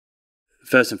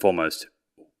first and foremost,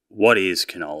 what is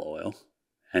canola oil?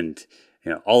 And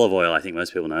olive oil, I think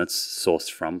most people know, it's sourced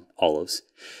from olives.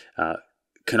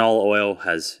 Canola oil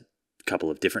has a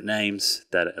couple of different names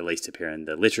that at least appear in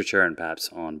the literature and perhaps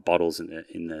on bottles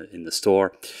in the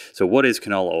store. So what is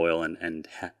canola oil, and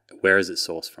where is it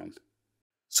sourced from?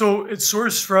 So it's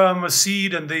sourced from a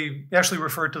seed, and they actually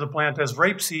refer to the plant as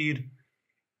rapeseed.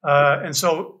 And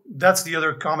so that's the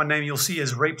other common name you'll see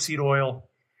is rapeseed oil.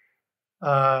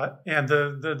 And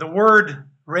the word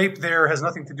rape there has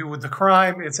nothing to do with the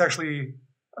crime. It's actually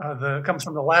comes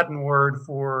from the Latin word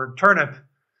for turnip,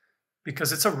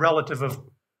 because it's a relative of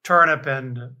turnip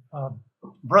and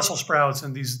Brussels sprouts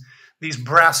and these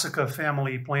brassica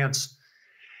family plants.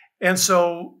 And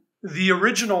so the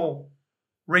original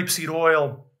rapeseed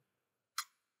oil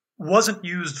wasn't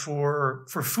used for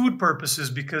food purposes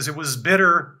because it was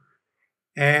bitter,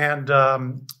 and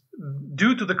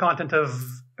due to the content of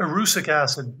erucic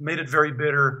acid, made it very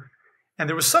bitter. And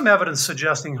there was some evidence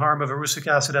suggesting harm of erucic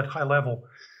acid at high level.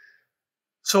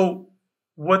 So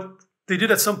what they did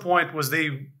at some point was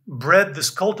they bred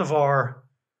this cultivar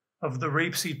of the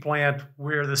rapeseed plant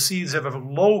where the seeds have a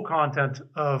low content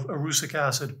of erucic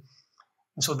acid.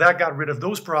 And so that got rid of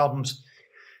those problems.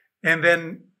 And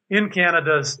then in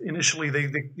Canada, initially,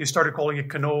 they started calling it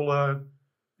canola.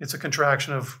 It's a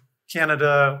contraction of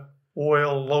Canada,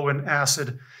 oil, low in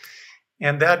acid.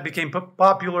 And that became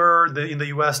popular. In the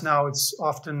US now, it's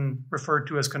often referred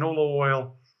to as canola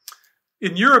oil.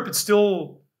 In Europe, it's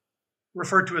still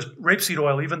referred to as rapeseed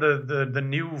oil, even the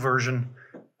new version.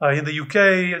 In the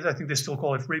UK, I think they still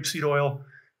call it rapeseed oil.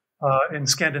 In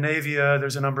Scandinavia,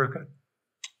 there's a number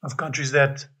of countries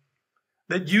that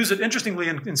use it. Interestingly,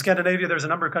 in Scandinavia, there's a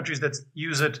number of countries that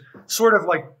use it sort of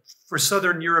like for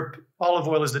Southern Europe, olive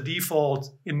oil is the default.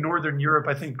 In Northern Europe,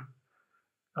 I think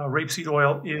rapeseed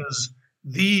oil is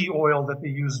the oil that they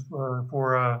use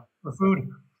for food.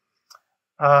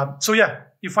 So yeah,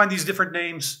 you find these different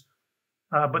names,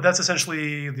 but that's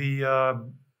essentially the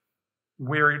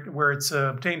where it's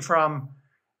obtained from.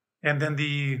 And then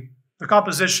the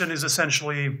composition is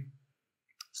essentially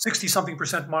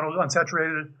 60-something%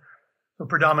 monounsaturated, so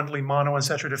predominantly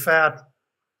monounsaturated fat,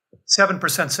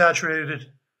 7%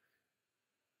 saturated.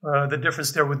 The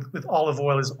difference there with olive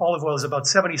oil is about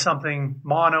 70-something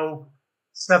mono,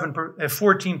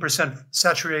 14%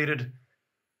 saturated,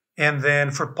 and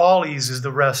then for polys is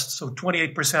the rest. So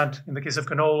 28% in the case of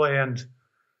canola and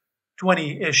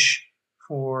 20-ish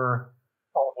for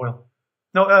olive oil.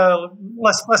 No,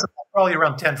 less, probably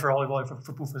around 10 for olive oil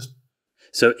for PUFAs.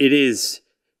 So it is,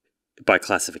 by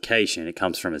classification, it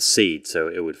comes from a seed, so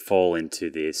it would fall into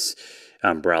this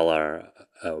umbrella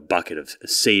bucket of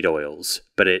seed oils.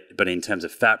 But in terms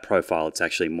of fat profile, it's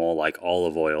actually more like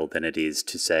olive oil than it is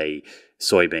to say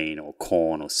soybean or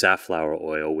corn or safflower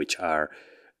oil, which are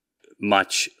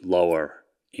much lower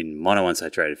in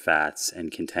monounsaturated fats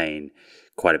and contain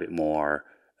quite a bit more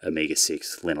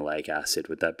omega-6 linoleic acid.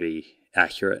 Would that be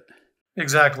accurate?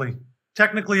 Exactly.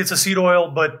 Technically, it's a seed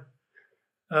oil, but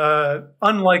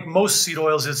unlike most seed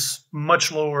oils, it's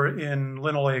much lower in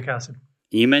linoleic acid.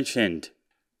 You mentioned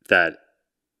that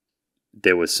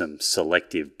there was some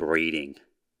selective breeding,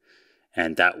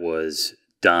 and that was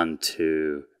done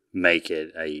to make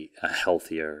it a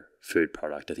healthier food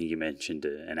product. I think you mentioned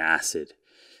an acid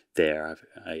there.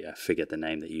 I forget the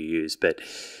name that you used, but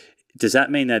does that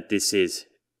mean that this is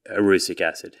erucic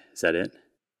acid? Is that it?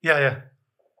 Yeah.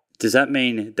 Does that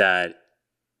mean that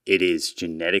it is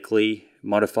genetically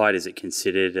modified? Is it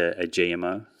considered a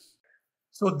GMO?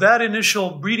 So that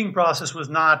initial breeding process was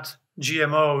not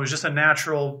GMO. It was just a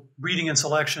natural breeding and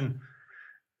selection.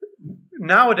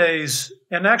 Nowadays,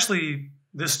 and actually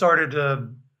this started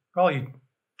probably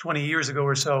 20 years ago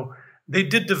or so, they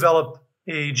did develop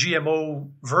a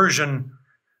GMO version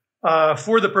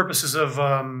for the purposes of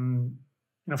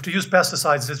to use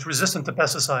pesticides that's resistant to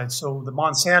pesticides. So the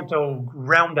Monsanto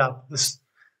Roundup,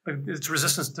 its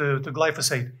resistance to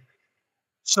glyphosate.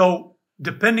 So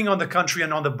depending on the country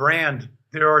and on the brand,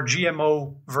 there are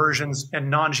GMO versions and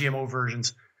non-GMO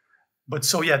versions. But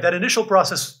so yeah, that initial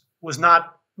process was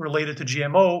not related to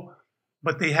GMO,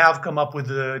 but they have come up with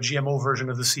the GMO version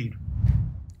of the seed.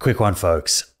 Quick one,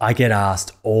 folks. I get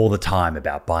asked all the time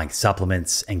about buying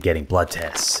supplements and getting blood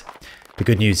tests. The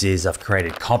good news is I've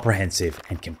created comprehensive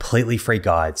and completely free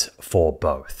guides for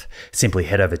both. Simply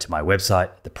head over to my website,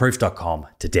 theproof.com,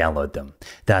 to download them.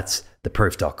 That's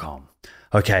theproof.com.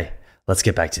 Okay, let's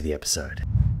get back to the episode.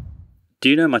 Do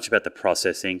you know much about the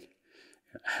processing?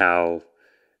 How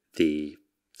the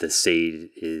seed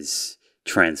is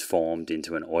transformed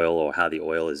into an oil, or how the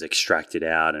oil is extracted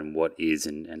out, and what is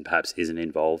and perhaps isn't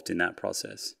involved in that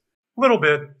process? little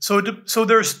bit. So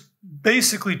there's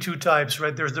basically two types,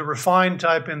 right? There's the refined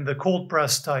type and the cold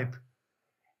pressed type.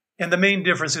 And the main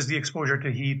difference is the exposure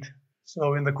to heat.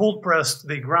 So in the cold pressed,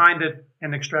 they grind it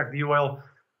and extract the oil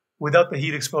without the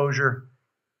heat exposure.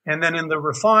 And then in the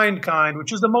refined kind,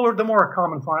 which is the more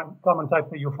common type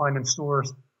that you'll find in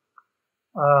stores,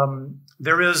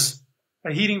 there is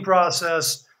a heating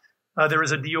process, there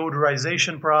is a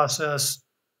deodorization process,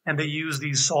 and they use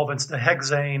these solvents, the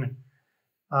hexane.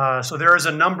 So there is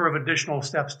a number of additional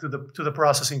steps to the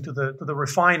processing, to the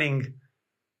refining,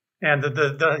 and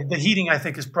the heating. I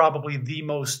think is probably the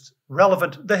most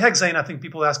relevant. The hexane, I think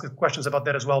people ask questions about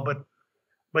that as well,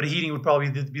 but heating would probably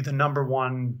be the number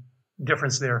one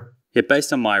difference there. Yeah,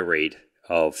 based on my read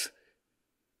of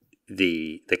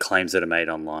the claims that are made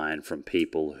online from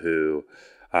people who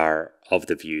are of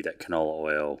the view that canola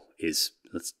oil is,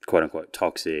 let's quote unquote,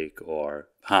 toxic or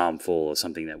harmful or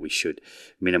something that we should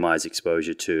minimize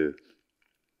exposure to,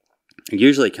 it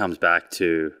usually comes back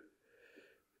to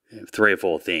 3 or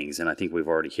 4 things, and I think we've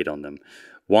already hit on them.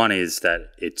 One is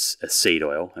that it's a seed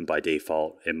oil, and by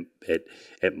default,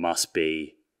 it must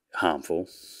be harmful,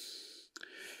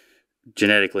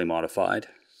 genetically modified,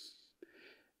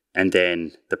 and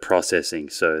then the processing.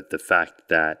 So the fact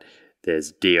that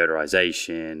there's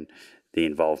deodorization, the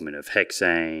involvement of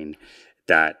hexane,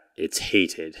 that it's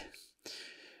heated.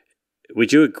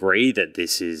 Would you agree that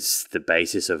this is the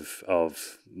basis of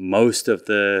most of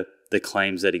the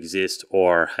claims that exist,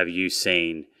 or have you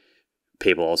seen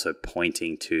people also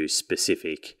pointing to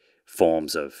specific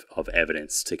forms of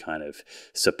evidence to kind of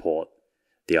support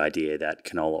the idea that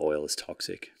canola oil is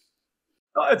toxic?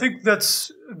 I think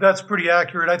that's pretty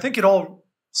accurate. I think it all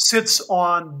sits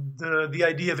on the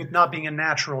idea of it not being a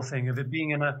natural thing, of it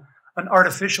being an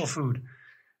artificial food.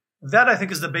 That, I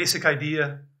think, is the basic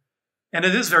idea. And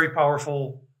it is very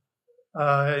powerful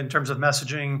in terms of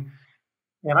messaging.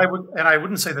 And I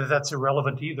wouldn't say that that's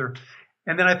irrelevant either.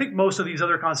 And then I think most of these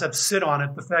other concepts sit on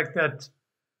it. The fact that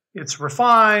it's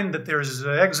refined, that there's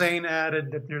hexane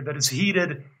added, that it's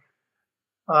heated,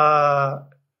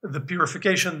 the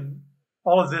purification,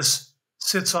 all of this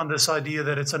sits on this idea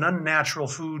that it's an unnatural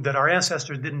food, that our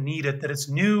ancestors didn't need it, that it's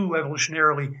new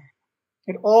evolutionarily.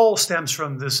 It all stems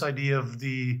from this idea of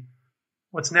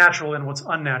what's natural and what's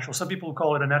unnatural. Some people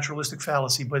call it a naturalistic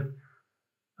fallacy, but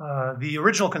the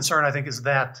original concern, I think, is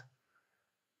that.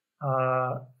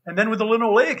 And then with the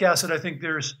linoleic acid, I think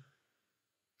there's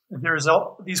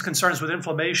all these concerns with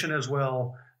inflammation as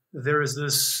well. There is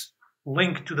this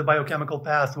link to the biochemical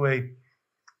pathway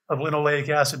of linoleic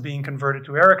acid being converted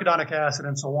to arachidonic acid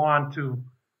and so on, to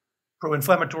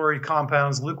pro-inflammatory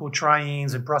compounds,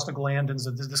 leukotrienes and prostaglandins,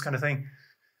 and this kind of thing.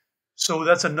 So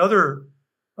that's another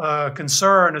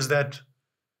concern, is that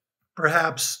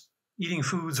perhaps eating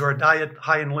foods or a diet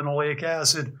high in linoleic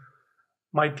acid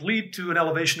might lead to an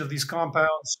elevation of these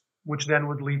compounds, which then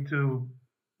would lead to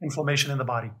inflammation in the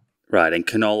body. Right, and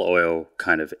canola oil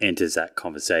kind of enters that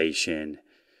conversation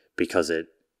because it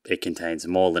contains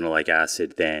more linoleic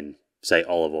acid than, say,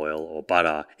 olive oil or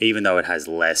butter. Even though it has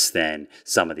less than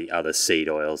some of the other seed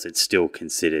oils, it's still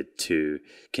considered to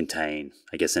contain,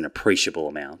 I guess, an appreciable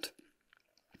amount.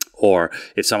 Or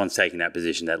if someone's taking that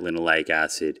position that linoleic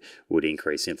acid would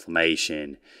increase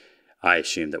inflammation, I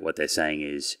assume that what they're saying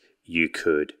is you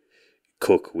could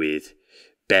cook with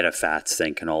better fats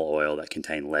than canola oil that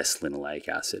contain less linoleic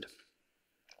acid.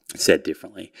 Said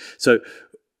differently. So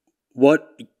what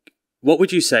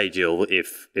would you say, Jill,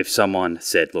 if someone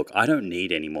said, look, I don't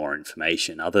need any more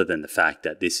information other than the fact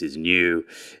that this is new,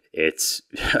 it's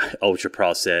ultra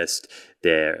processed,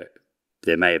 there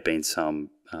may have been some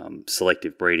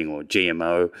selective breeding or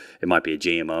GMO, it might be a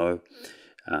GMO,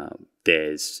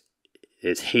 there's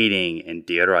heating and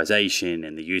deodorization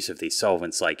and the use of these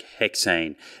solvents like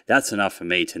hexane. That's enough for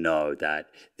me to know that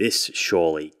this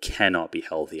surely cannot be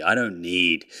healthy. I don't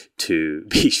need to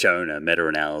be shown a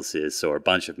meta-analysis or a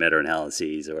bunch of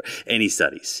meta-analyses or any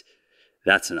studies.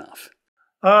 That's enough.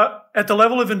 At the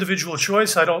level of individual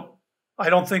choice, I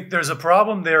don't think there's a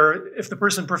problem there. If the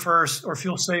person prefers or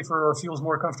feels safer or feels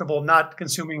more comfortable not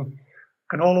consuming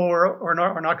canola or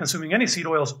not consuming any seed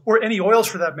oils, or any oils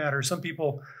for that matter. Some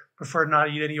people prefer not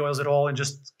to eat any oils at all and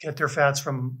just get their fats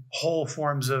from whole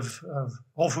forms of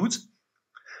whole foods.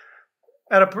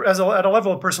 At a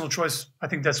level of personal choice, I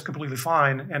think that's completely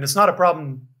fine. And it's not a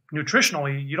problem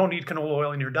nutritionally. You don't need canola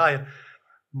oil in your diet.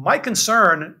 My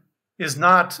concern is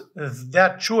not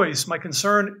that choice. My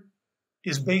concern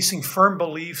is basing firm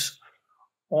beliefs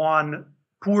on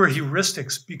poor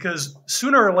heuristics, because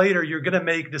sooner or later you're going to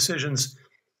make decisions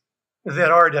that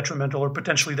are detrimental or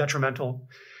potentially detrimental.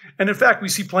 And in fact, we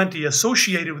see plenty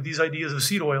associated with these ideas of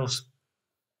seed oils.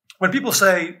 when people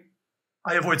say,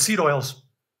 I avoid seed oils,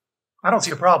 I don't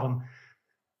see a problem.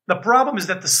 The problem is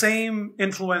that the same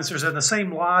influencers and the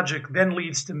same logic then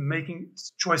leads to making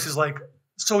choices like,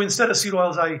 so instead of seed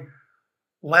oils, I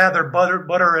lather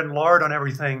butter and lard on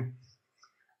everything.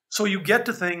 So you get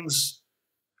to things,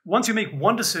 once you make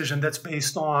one decision that's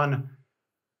based on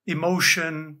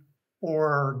emotion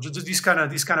or just these kind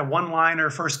of one-liner,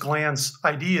 first glance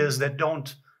ideas that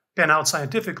don't pan out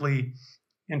scientifically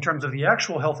in terms of the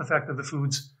actual health effect of the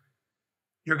foods,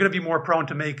 you're going to be more prone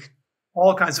to make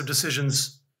all kinds of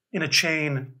decisions in a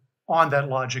chain on that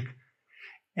logic.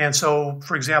 And so,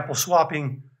 for example,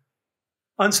 swapping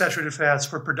unsaturated fats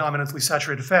for predominantly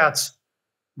saturated fats,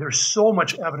 there's so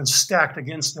much evidence stacked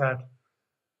against that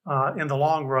in the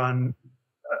long run.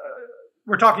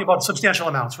 We're talking about substantial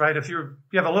amounts, right? If you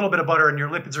have a little bit of butter and your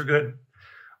lipids are good,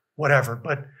 whatever.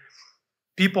 But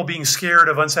people being scared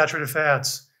of unsaturated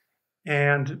fats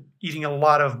and eating a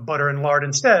lot of butter and lard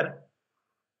instead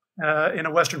in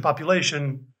a Western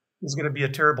population is going to be a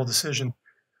terrible decision.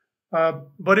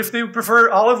 But if they prefer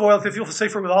olive oil, if they feel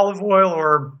safer with olive oil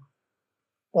or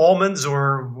almonds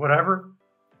or whatever,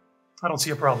 I don't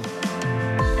see a problem.